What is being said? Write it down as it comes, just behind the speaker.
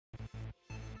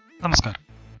നമസ്കാരം,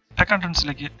 ടെക്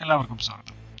കണ്ടൻസിലേക്ക് എല്ലാവർക്കും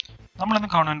സ്വാഗതം. നമ്മളിന്ന്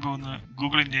കാണാൻ പോകുന്ന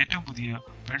ഗൂഗിളിൻ്റെ ഏറ്റവും പുതിയ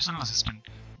പേഴ്സണൽ അസിസ്റ്റന്റ്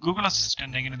ഗൂഗിൾ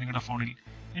അസിസ്റ്റന്റ് എങ്ങനെ നിങ്ങളുടെ ഫോണിൽ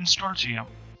ഇൻസ്റ്റാൾ ചെയ്യാം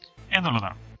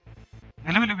എന്നുള്ളതാണ്.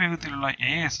 നിലവിൽ ഉപയോഗത്തിലുള്ള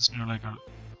AI അസിസ്റ്റന്റുകളേക്കാൾ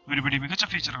ഒരുപടി മികച്ച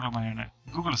ഫീച്ചറുകളുമായാണ്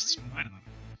ഗൂഗിൾ അസിസ്റ്റന്റ് വരുന്നത്.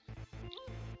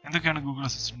 എന്തൊക്കെയാണ് ഗൂഗിൾ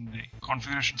അസിസ്റ്റന്റിന്റെ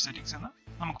കോൺഫിഗറേഷൻ സെറ്റിംഗ്സ് എന്ന്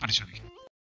നമുക്ക് പരിശോധിക്കാം.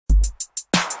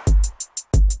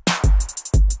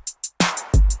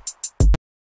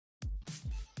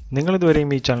 നിങ്ങൾ ഇതുവരെയും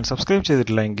ഈ ചാനൽ സബ്സ്ക്രൈബ്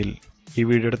ചെയ്തിട്ടില്ല എങ്കിൽ ഈ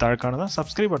വീഡിയോയുടെ താഴെ കാണുന്ന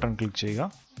സബ്സ്ക്രൈബ് ബട്ടൺ ക്ലിക്ക് ചെയ്യുക.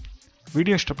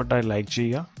 വീഡിയോ ഇഷ്ടപ്പെട്ടാൽ ലൈക്ക്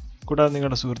ചെയ്യുക, കൂടാതെ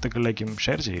നിങ്ങളുടെ സുഹൃത്തുക്കളിലേക്കും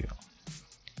ഷെയർ ചെയ്യുക.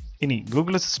 ഇനി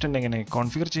ഗൂഗിൾ അസിസ്റ്റന്റ് എങ്ങനെ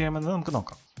കോൺഫിഗർ ചെയ്യാമെന്ന് നമുക്ക്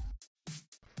നോക്കാം.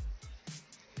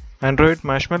 ആൻഡ്രോയിഡ്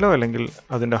മാഷ്മെല്ലോ അല്ലെങ്കിൽ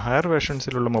അതിൻ്റെ ഹയർ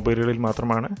വേർഷൻസിലുള്ള മൊബൈലുകളിൽ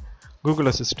മാത്രമാണ് ഗൂഗിൾ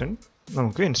അസിസ്റ്റന്റ്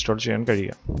നമുക്ക് ഇൻസ്റ്റാൾ ചെയ്യാൻ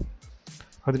കഴിയുക.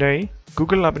 അതിനായി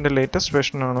ഗൂഗിൾ ആപ്പിൻ്റെ ലേറ്റസ്റ്റ്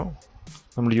വേർഷനാണോ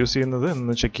നമ്മൾ യൂസ് ചെയ്യുന്നത്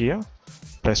എന്ന് ചെക്ക് ചെയ്യുക.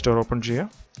 പ്ലേ സ്റ്റോർ ഓപ്പൺ ചെയ്യുക.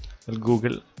 അതിൽ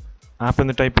ഗൂഗിൾ ആപ്പ്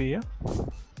എന്ന് ടൈപ്പ് ചെയ്യുക.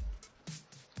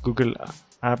 ഗൂഗിൾ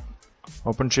ആപ്പ്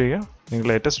ഓപ്പൺ ചെയ്യുക. നിങ്ങൾ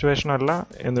ലേറ്റസ്റ്റ് വേർഷൻ അല്ല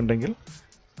എന്നുണ്ടെങ്കിൽ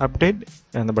അപ്ഡേറ്റ്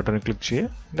എന്ന ബട്ടണിൽ ക്ലിക്ക് ചെയ്യുക.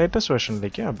 ലേറ്റസ്റ്റ്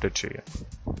വേർഷനിലേക്ക് അപ്ഡേറ്റ് ചെയ്യുക.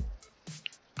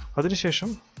 അതിനുശേഷം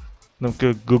നമുക്ക്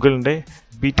ഗൂഗിളിൻ്റെ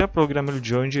ബീറ്റ പ്രോഗ്രാമിൽ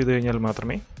ജോയിൻ ചെയ്ത് കഴിഞ്ഞാൽ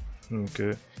മാത്രമേ നമുക്ക്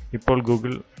ഇപ്പോൾ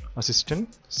ഗൂഗിൾ അസിസ്റ്റന്റ്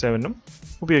 7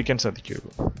 ഉപയോഗിക്കാൻ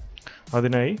സാധിക്കുകയുള്ളൂ.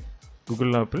 അതിനായി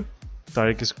ഗൂഗിൾ ആപ്പിൽ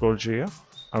താഴേക്ക് സ്ക്രോൾ ചെയ്യുക.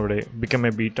 അവിടെ ബിക്കം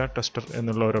എ ബീറ്റ ടെസ്റ്റർ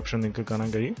എന്നുള്ള ഒരു ഓപ്ഷൻ നിങ്ങൾക്ക് കാണാൻ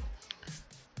കഴിയും.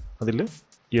 അതിൽ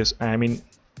യെസ് ഐ മീൻ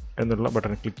എന്നുള്ള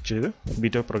ബട്ടൺ ക്ലിക്ക് ചെയ്ത്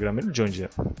ബീറ്റ പ്രോഗ്രാമിൽ ജോയിൻ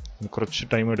ചെയ്യുക. കുറച്ച്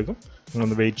ടൈം എടുക്കും,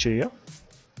 നിങ്ങളൊന്ന് വെയിറ്റ് ചെയ്യുക.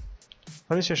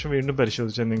 അതിനുശേഷം വീണ്ടും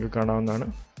പരിശോധിച്ചാൽ നിങ്ങൾക്ക് കാണാവുന്നതാണ്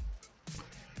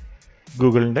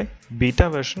ഗൂഗിളിൻ്റെ ബീറ്റ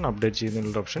വേർഷൻ അപ്ഡേറ്റ്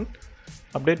ചെയ്യുന്നതിനുള്ള ഓപ്ഷൻ.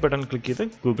 അപ്ഡേറ്റ് ബട്ടൺ ക്ലിക്ക് ചെയ്ത്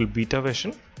ഗൂഗിൾ ബീറ്റ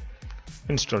വേർഷൻ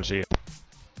ഇൻസ്റ്റാൾ ചെയ്യുക.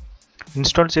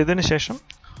 ഇൻസ്റ്റാൾ ചെയ്തതിന് ശേഷം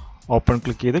ഓപ്പൺ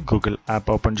ക്ലിക്ക് ചെയ്ത് ഗൂഗിൾ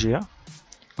ആപ്പ് ഓപ്പൺ ചെയ്യുക.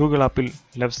 ഗൂഗിൾ ആപ്പിൽ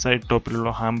ലെഫ്റ്റ് സൈഡ്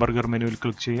ടോപ്പിലുള്ള ഹാംബർഗർ മെനുവിൽ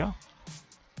ക്ലിക്ക് ചെയ്യുക.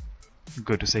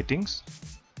 Go to settings.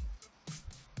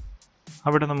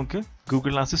 അവിടെ നമുക്ക്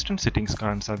ഗൂഗിൾ അസിസ്റ്റന്റ് സെറ്റിംഗ്സ്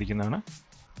കാണാൻ സാധിക്കുന്നതാണ്.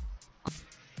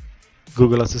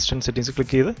 ഗൂഗിൾ അസിസ്റ്റന്റ് സെറ്റിംഗ്സ്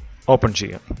ക്ലിക്ക് ചെയ്ത് ഓപ്പൺ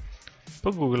ചെയ്യുക.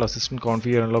 ഇപ്പോൾ ഗൂഗിൾ അസിസ്റ്റന്റ്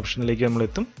കോൺഫിഗർ ചെയ്യാനുള്ള ഓപ്ഷനിലേക്ക് നമ്മൾ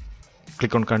എത്തും.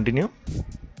 Click on continue.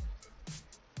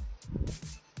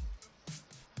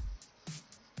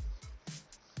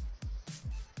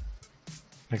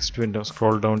 Next window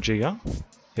scroll down ചെയ്യുക.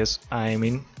 യെസ് ഐ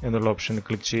മീൻ എന്നുള്ള ഓപ്ഷനിൽ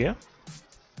ക്ലിക്ക് ചെയ്യുക.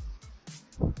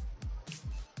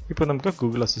 ഇപ്പോൾ നമുക്ക്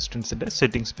ഗൂഗിൾ അസിസ്റ്റൻസിൻ്റെ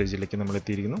സെറ്റിംഗ്സ് പേജിലേക്ക് നമ്മൾ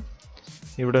എത്തിയിരിക്കുന്നു.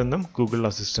 ഇവിടെ നിന്നും Google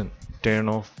assistant turn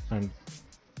of and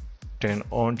turn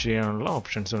on ചെയ്യാനുള്ള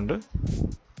ഓപ്ഷൻസ് ഉണ്ട്.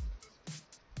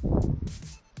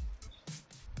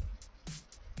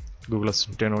 ഗൂഗിൾ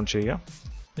അസിസ്റ്റന്റ് ടേൺ ഓൺ ചെയ്യുക.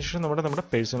 അതിനുശേഷം നമ്മുടെ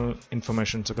പേഴ്സണൽ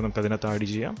ഇൻഫർമേഷൻസ് ഒക്കെ നമുക്ക് അതിനകത്ത് ആഡ്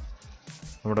ചെയ്യാം.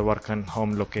 നമ്മുടെ work and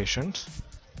home locations,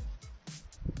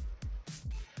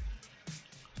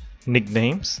 Nick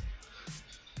names,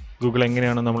 Google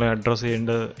എങ്ങനെയാണ് നമ്മളെ അഡ്രസ്സ്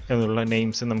ചെയ്യേണ്ടത് എന്നുള്ള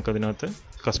നെയിംസ് നമുക്കതിനകത്ത്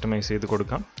കസ്റ്റമൈസ് ചെയ്ത്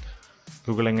കൊടുക്കാം.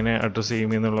 ഗൂഗിൾ എങ്ങനെ അഡ്രസ്സ്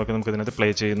ചെയ്യും എന്നുള്ളതൊക്കെ നമുക്കതിനകത്ത് പ്ലേ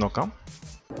ചെയ്ത് നോക്കാം.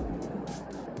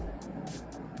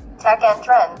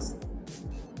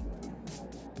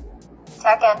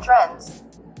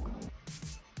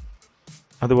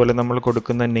 അതുപോലെ നമ്മൾ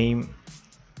കൊടുക്കുന്ന നെയിം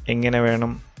എങ്ങനെ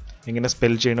വേണം, എങ്ങനെ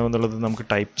സ്പെൽ ചെയ്യണമെന്നുള്ളത് നമുക്ക്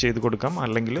ടൈപ്പ് ചെയ്ത് കൊടുക്കാം.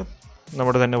 അല്ലെങ്കിൽ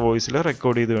നമ്മുടെ തന്നെ വോയിസിൽ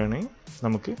റെക്കോർഡ് ചെയ്ത് വേണമെങ്കിൽ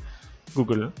നമുക്ക്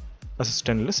ഗൂഗിൾ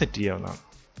അസിസ്റ്റന്റിൽ സെറ്റ് ചെയ്യാവുന്നതാണ്.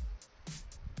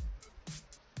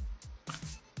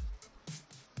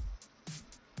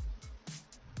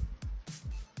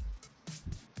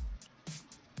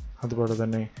 അതുപോലെ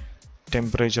തന്നെ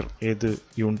ടെമ്പറേച്ചർ ഏത്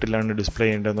യൂണിറ്റിലാണ് ഡിസ്പ്ലേ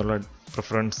ചെയ്യേണ്ടതെന്നുള്ള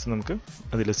പ്രിഫറൻസ് നമുക്ക്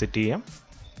അതിൽ സെറ്റ് ചെയ്യാം.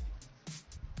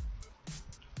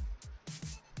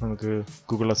 നമുക്ക്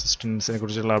ഗൂഗിൾ അസിസ്റ്റൻസിനെ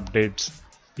കുറിച്ചുള്ള അപ്ഡേറ്റ്സ്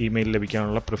ഇമെയിൽ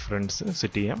ലഭിക്കാനുള്ള പ്രിഫറൻസ്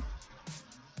സെറ്റ് ചെയ്യാം.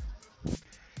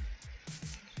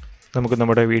 നമുക്ക്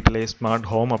നമ്മുടെ വീട്ടിലെ സ്മാർട്ട്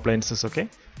ഹോം അപ്ലയൻസസ് ഒക്കെ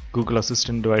ഗൂഗിൾ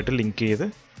അസിസ്റ്റൻറ്റുമായിട്ട് ലിങ്ക് ചെയ്ത്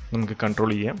നമുക്ക്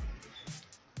കൺട്രോൾ ചെയ്യാം.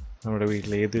 നമ്മുടെ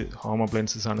വീട്ടിൽ ഏത് ഹോം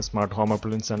അപ്ലയൻസസ് ആണ്, സ്മാർട്ട് ഹോം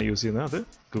അപ്ലയൻസ് ആണ് യൂസ് ചെയ്യുന്നത്, അത്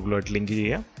ഗൂഗിളുമായിട്ട് ലിങ്ക്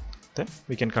ചെയ്യാം.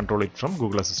 We can control it from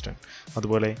Google assistant.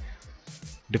 അതുപോലെ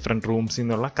ഡിഫറെൻറ്റ് റൂംസിൽ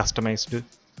നിന്നുള്ള കസ്റ്റമൈസ്ഡ്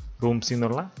റൂംസിൽ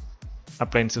നിന്നുള്ള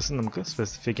അപ്ലയൻസസ് നമുക്ക്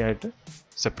സ്പെസിഫിക് ആയിട്ട്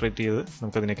സെപ്പറേറ്റ് ചെയ്ത്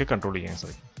നമുക്കതിനെയൊക്കെ കൺട്രോൾ ചെയ്യാൻ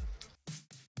സാധിക്കും.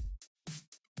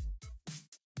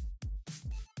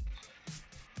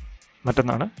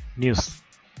 മറ്റൊന്നാണ് ന്യൂസ്.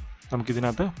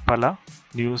 നമുക്കിതിനകത്ത് പല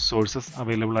ന്യൂസ് സോഴ്സസ്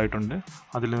അവൈലബിൾ ആയിട്ടുണ്ട്.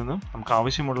 അതിൽ നിന്നും നമുക്ക്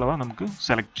ആവശ്യമുള്ളവ നമുക്ക്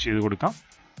സെലക്ട് ചെയ്ത് കൊടുക്കാം.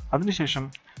 അതിനുശേഷം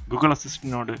ഗൂഗിൾ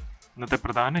അസിസ്റ്റന്റിനോട് ഇന്നത്തെ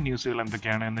പ്രധാന ന്യൂസുകൾ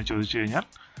എന്തൊക്കെയാണ് എന്ന് ചോദിച്ചു കഴിഞ്ഞാൽ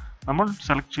നമ്മൾ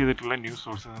സെലക്ട് ചെയ്തിട്ടുള്ള ന്യൂസ്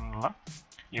സോഴ്സിൽ നിന്നുള്ള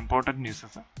ഇമ്പോർട്ടൻറ്റ്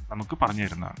ന്യൂസസ് നമുക്ക് പറഞ്ഞു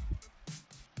തരുന്നതാണ്.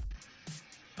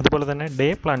 അതുപോലെ തന്നെ ഡേ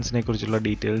പ്ലാൻസിനെ കുറിച്ചുള്ള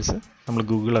ഡീറ്റെയിൽസ് നമ്മൾ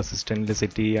ഗൂഗിൾ അസിസ്റ്റൻറ്റിൽ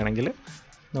സെറ്റ് ചെയ്യുകയാണെങ്കിൽ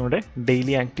നമ്മുടെ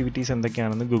ഡെയിലി ആക്ടിവിറ്റീസ്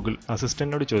എന്തൊക്കെയാണെന്ന് ഗൂഗിൾ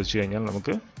അസിസ്റ്റൻറ്റിനോട് ചോദിച്ചു കഴിഞ്ഞാൽ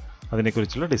നമുക്ക്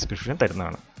അതിനെക്കുറിച്ചുള്ള ഡിസ്ക്രിപ്ഷൻ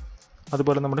തരുന്നതാണ്.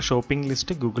 അതുപോലെ നമ്മുടെ ഷോപ്പിംഗ്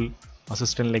ലിസ്റ്റ് ഗൂഗിൾ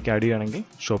അസിസ്റ്റൻറ്റിലേക്ക് ആഡ് ചെയ്യുകയാണെങ്കിൽ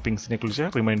ഷോപ്പിംഗ്സിനെ കുറിച്ച്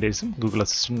റിമൈൻഡേഴ്സും ഗൂഗിൾ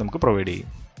അസിസ്റ്റൻറ്റ് നമുക്ക് പ്രൊവൈഡ് ചെയ്യും.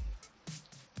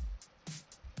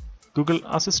 ഗൂഗിൾ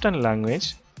അസിസ്റ്റൻറ്റ് ലാംഗ്വേജ്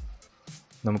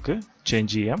നമുക്ക്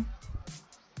ചേഞ്ച് ചെയ്യാം.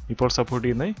 ഇപ്പോൾ സപ്പോർട്ട്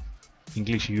ചെയ്യുന്നത്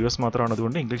ഇംഗ്ലീഷ് US മാത്രമാണ്,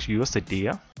 അതുകൊണ്ട് ഇംഗ്ലീഷ് US സെറ്റ്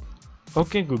ചെയ്യുക.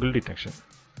 Okay Google detection.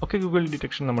 Okay Google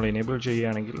detection നമ്മൾ എനേബിൾ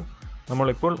ചെയ്യുകയാണെങ്കിൽ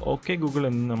നമ്മളിപ്പോൾ ഓക്കെ ഗൂഗിൾ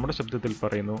എന്ന് നമ്മുടെ ശബ്ദത്തിൽ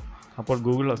പറയുന്നു. അപ്പോൾ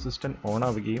ഗൂഗിൾ അസിസ്റ്റൻറ്റ് ഓൺ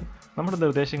ആവുകയും നമ്മുടെ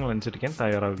നിർദ്ദേശങ്ങൾ അനുസരിക്കാൻ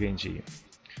തയ്യാറാവുകയും ചെയ്യും.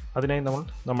 അതിനായി നമ്മൾ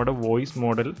നമ്മുടെ വോയിസ്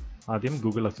മോഡൽ ആദ്യം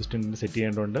ഗൂഗിൾ അസിസ്റ്റൻറ്റിന് സെറ്റ്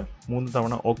ചെയ്യേണ്ടതുണ്ട്. 3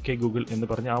 തവണ ഓക്കെ ഗൂഗിൾ എന്ന്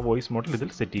പറഞ്ഞ് ആ വോയിസ് മോഡൽ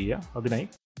ഇതിൽ സെറ്റ് ചെയ്യുക. അതിനായി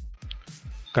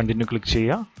കണ്ടിന്യൂ ക്ലിക്ക്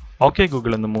ചെയ്യുക. ഓക്കെ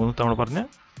ഗൂഗിൾ എന്ന് 3 തവണ പറഞ്ഞ്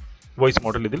വോയിസ്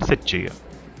മോഡൽ ഇതിൽ സെറ്റ് ചെയ്യുക.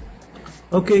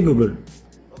 Okay Google,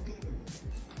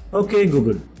 okay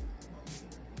Google,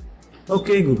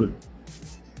 okay Google.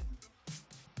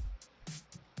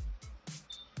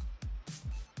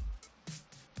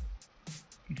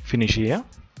 Finish ചെയ്യുക.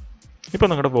 ഇപ്പോൾ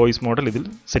നിങ്ങളുടെ വോയിസ് മോഡൽ ഇതിൽ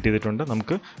സെറ്റ് ചെയ്തിട്ടുണ്ട്.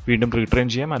 നമുക്ക് വീണ്ടും റീട്രെയിൻ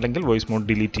ചെയ്യാം, അല്ലെങ്കിൽ വോയിസ് മോഡ്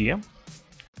ഡിലീറ്റ് ചെയ്യാം.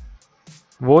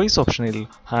 വോയിസ് ഓപ്ഷനിൽ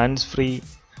ഹാൻഡ്സ് ഫ്രീ,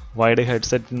 വൈഡ്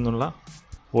ഹെഡ്സെറ്റിൽ നിന്നുള്ള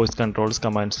വോയിസ് കൺട്രോൾസ്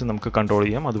കമാൻഡ്സ് നമുക്ക് കൺട്രോൾ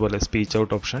ചെയ്യാം. അതുപോലെ speech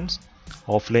out options,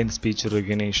 offline speech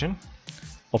recognition,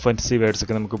 offensive words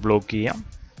ഒക്കെ നമുക്ക് ബ്ലോക്ക് ചെയ്യാം.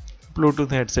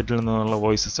 ബ്ലൂടൂത്ത് ഹെഡ്സെറ്റിൽ നിന്നുള്ള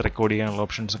വോയിസസ് റെക്കോർഡ് ചെയ്യാനുള്ള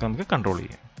ഓപ്ഷൻസ് ഒക്കെ നമുക്ക് കൺട്രോൾ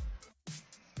ചെയ്യാം.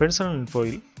 പേഴ്സണൽ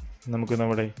ഇൻഫോയിൽ നമുക്ക്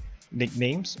നമ്മുടെ നിക്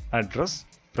നെയിംസ്, അഡ്രസ്,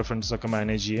 പ്രിഫറൻസ് ഒക്കെ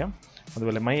മാനേജ് ചെയ്യാം.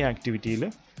 അതുപോലെ മൈ ആക്ടിവിറ്റിയിൽ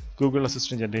ഗൂഗിൾ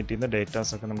അസിസ്റ്റൻറ്റ് ജനറേറ്റ് ചെയ്യുന്ന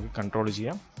ഡേറ്റാസ് ഒക്കെ നമുക്ക് കൺട്രോൾ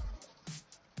ചെയ്യാം.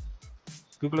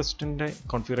 ഗൂഗിൾ അസിസ്റ്റൻറ്റിൻ്റെ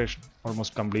കോൺഫിഗറേഷൻ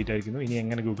ഓൾമോസ്റ്റ് കംപ്ലീറ്റ് ആയിരിക്കുന്നു. ഇനി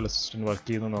എങ്ങനെ ഗൂഗിൾ അസിസ്റ്റൻറ്റ് വർക്ക്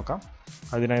ചെയ്യുന്നു നോക്കാം.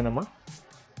 അതിനായി നമ്മൾ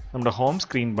നമ്മുടെ home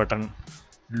screen button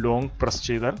long press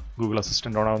ചെയ്താൽ ഗൂഗിൾ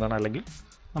അസിസ്റ്റൻറ്റ് ഓൺ ആവുന്നതാണ്. അല്ലെങ്കിൽ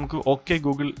നമുക്ക് ഓക്കെ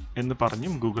ഗൂഗിൾ എന്ന്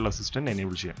പറഞ്ഞും ഗൂഗിൾ അസിസ്റ്റൻറ്റ്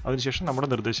എനേബിൾ ചെയ്യാം. അതിനുശേഷം നമ്മുടെ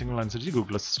നിർദ്ദേശങ്ങൾ അനുസരിച്ച്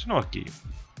ഗൂഗിൾ അസിസ്റ്റൻറ്റ് വർക്ക് ചെയ്യും.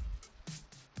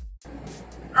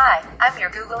 Hi, I'm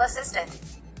your Google Assistant.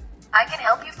 I can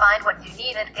help you find what you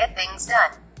need and get things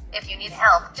done. If you need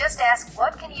help, just ask,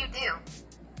 what can you do?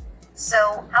 So,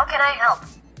 how can I help?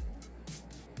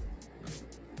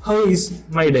 How is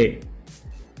my day?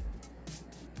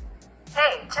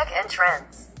 Hey, check in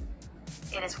trends.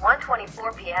 It is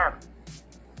 1:24 p.m.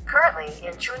 Currently,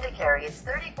 in Chundakere it's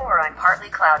 34 and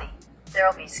partly cloudy. There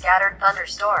will be scattered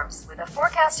thunderstorms with a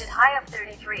forecasted high of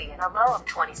 33 and a low of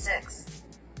 26.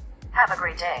 Have a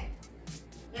great day.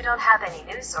 You don't have any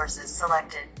news sources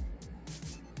selected.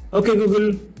 Okay Google,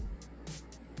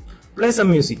 play some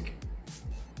music.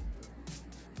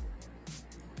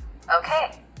 Okay.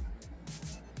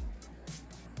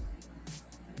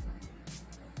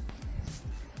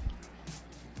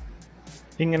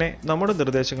 ഇങ്ങനെ നമ്മുടെ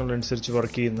നിർദ്ദേശങ്ങളനുസരിച്ച്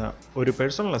work ചെയ്യുന്ന ഒരു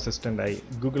personal അസിസ്റ്റൻ്റായി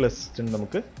Google assistant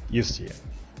നമുക്ക് use ചെയ്യാം.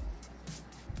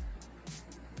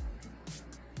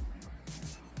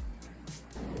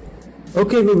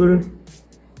 Okay Google,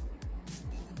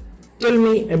 tell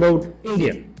me about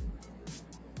India.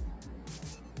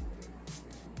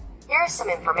 Here's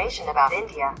some information about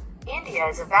India. India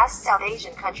is a vast South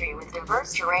Asian country with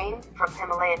diverse terrain, from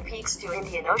Himalayan peaks to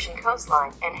Indian Ocean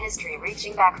coastline, and history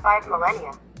reaching back 5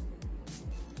 millennia.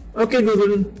 Okay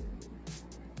Google,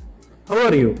 how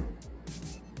are you?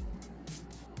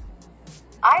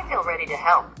 I feel ready to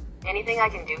help. Anything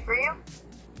I can do for you?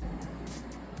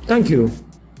 Thank you.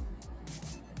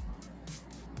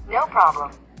 No problem.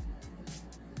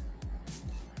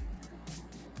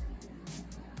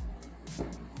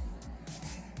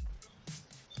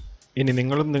 ഇനി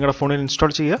നിങ്ങളും നിങ്ങളുടെ ഫോണിൽ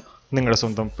install ചെയ്യുക നിങ്ങളുടെ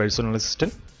സ്വന്തം personal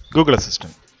assistant Google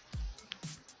assistant.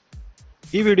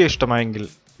 ഈ video ഇഷ്ടമായെങ്കിൽ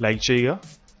like ചെയ്യുക,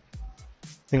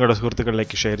 നിങ്ങളുടെ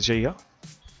സുഹൃത്തുക്കളിലേക്ക് ഷെയർ ചെയ്യുക.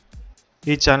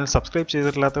 ഈ ചാനൽ സബ്സ്ക്രൈബ്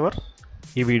ചെയ്തിട്ടില്ലാത്തവർ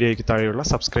ഈ വീഡിയോയ്ക്ക് താഴെയുള്ള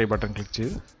സബ്സ്ക്രൈബ് ബട്ടൺ ക്ലിക്ക്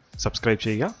ചെയ്ത് സബ്സ്ക്രൈബ്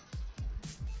ചെയ്യുക.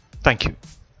 Thank you.